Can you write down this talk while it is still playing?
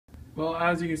Well,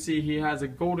 as you can see, he has a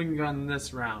golden gun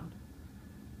this round.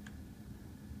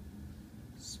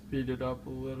 Speed it up a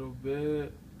little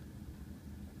bit.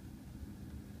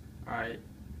 Alright.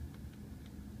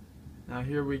 Now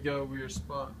here we go. We are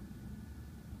spot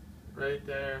right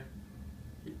there.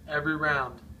 Every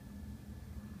round.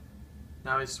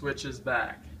 Now he switches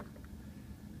back.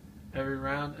 Every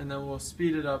round. And then we'll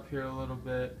speed it up here a little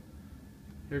bit.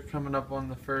 Here coming up on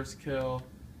the first kill.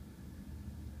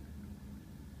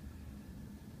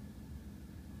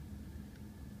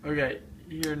 Okay,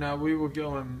 here now we will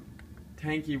go in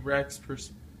tanky Rex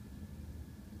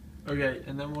okay,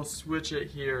 and then we'll switch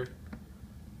it here.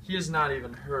 He is not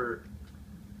even hurt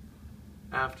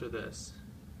after this.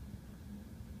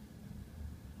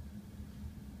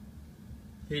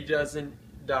 He doesn't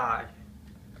die.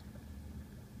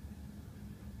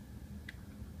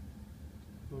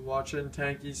 We're watching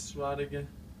tanky SWAT again.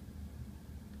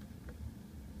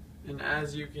 And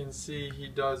as you can see, he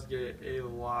does get a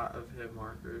lot of hit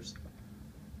markers.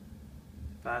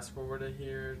 Fast forward it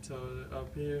here to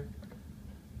up here.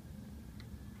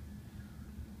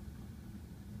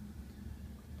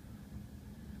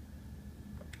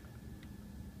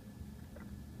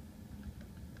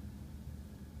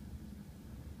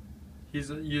 He's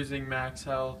using max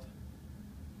health.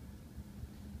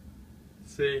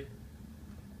 See?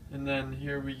 And then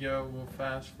here we go. We'll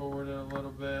fast forward it a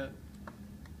little bit.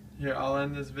 Here, I'll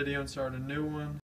end this video and start a new one.